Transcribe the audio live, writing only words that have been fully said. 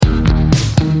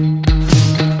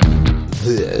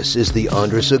This is the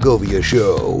Andres Segovia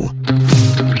Show.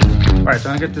 Alright, so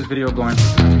I'm going to get this video going.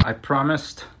 I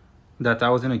promised that I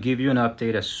was going to give you an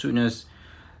update as soon as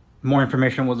more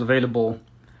information was available.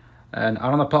 And I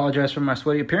don't apologize for my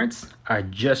sweaty appearance. I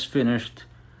just finished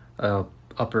a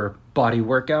upper body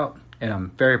workout and I'm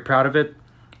very proud of it.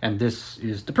 And this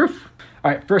is the proof.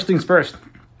 Alright, first things first.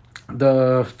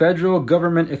 The federal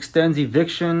government extends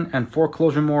eviction and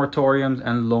foreclosure moratoriums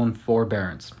and loan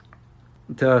forbearance.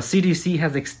 The CDC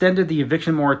has extended the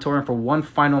eviction moratorium for one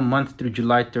final month through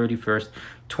July 31st,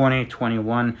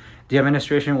 2021. The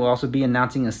administration will also be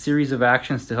announcing a series of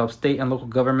actions to help state and local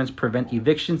governments prevent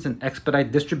evictions and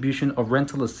expedite distribution of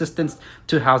rental assistance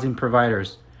to housing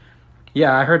providers.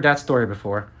 Yeah, I heard that story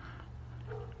before.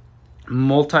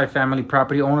 Multi-family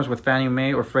property owners with Fannie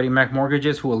Mae or Freddie Mac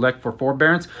mortgages who elect for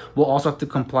forbearance will also have to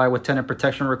comply with tenant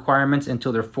protection requirements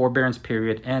until their forbearance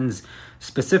period ends.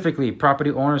 Specifically, property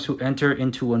owners who enter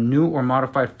into a new or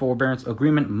modified forbearance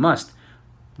agreement must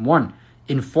 1.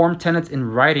 Inform tenants in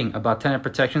writing about tenant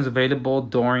protections available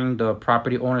during the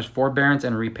property owner's forbearance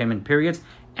and repayment periods,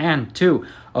 and 2.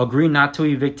 Agree not to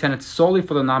evict tenants solely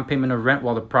for the non-payment of rent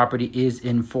while the property is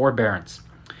in forbearance.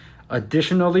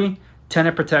 Additionally,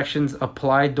 tenant protections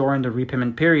apply during the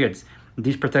repayment periods.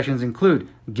 These protections include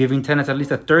giving tenants at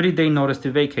least a 30-day notice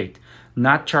to vacate,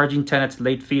 not charging tenants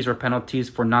late fees or penalties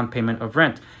for non-payment of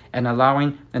rent, and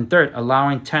allowing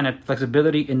tenant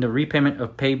flexibility in the repayment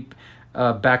of paid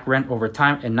back rent over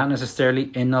time and not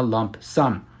necessarily in a lump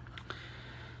sum.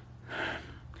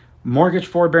 Mortgage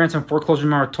forbearance and foreclosure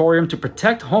moratorium to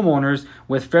protect homeowners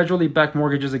with federally backed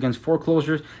mortgages against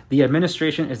foreclosures. The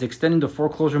administration is extending the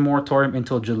foreclosure moratorium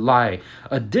until July.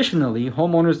 Additionally,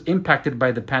 homeowners impacted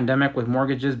by the pandemic with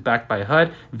mortgages backed by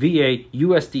HUD, VA,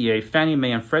 USDA, Fannie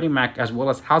Mae, and Freddie Mac, as well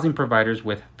as housing providers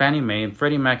with Fannie Mae and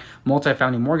Freddie Mac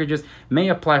multifamily mortgages, may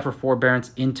apply for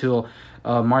forbearance until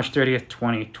March 30th,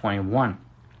 2021.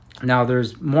 Now,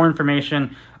 there's more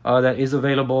information that is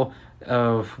available.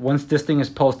 Once this thing is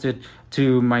posted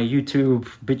to my YouTube,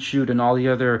 BitChute, and all the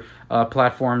other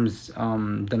platforms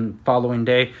the following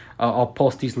day, I'll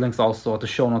post these links also at the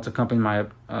show notes accompanying my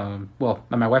on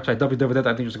my website,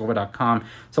 www.andressegovia.com.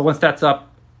 So once that's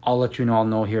up, I'll let you know. I'll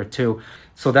know here too.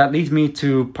 So that leads me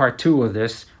to part 2 of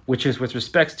this, which is with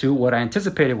respects to what I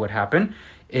anticipated would happen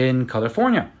in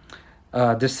California.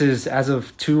 This is as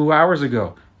of 2 hours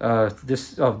ago.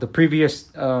 The previous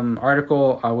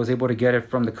article, I was able to get it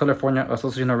from the California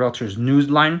Association of Realtors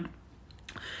newsline.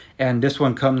 And this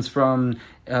one comes from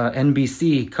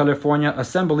NBC. California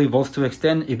Assembly votes to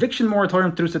extend eviction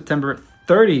moratorium through September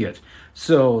 30th.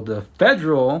 So the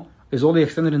federal is only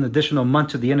extended an additional month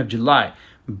to the end of July.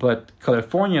 But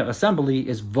California Assembly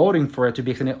is voting for it to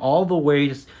be extended all the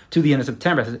way to the end of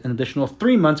September. That's an additional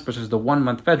 3 months versus the 1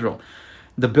 month federal.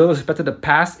 The bill is expected to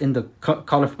pass in the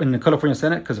California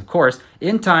Senate because, of course,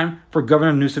 in time for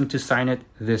Governor Newsom to sign it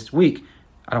this week.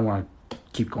 I don't want to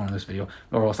keep going on this video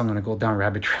or else I'm going to go down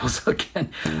rabbit trails again.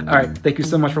 All right. Thank you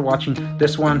so much for watching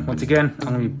this one. Once again,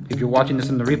 if you're watching this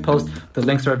in the repost, the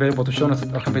links are available to show notes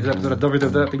accompanying this episode at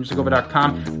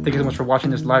www.andressegovia.com. Thank you so much for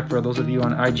watching this live for those of you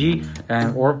on IG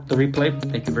or the replay.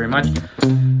 Thank you very much.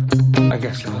 I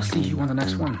guess I'll see you on the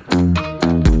next one.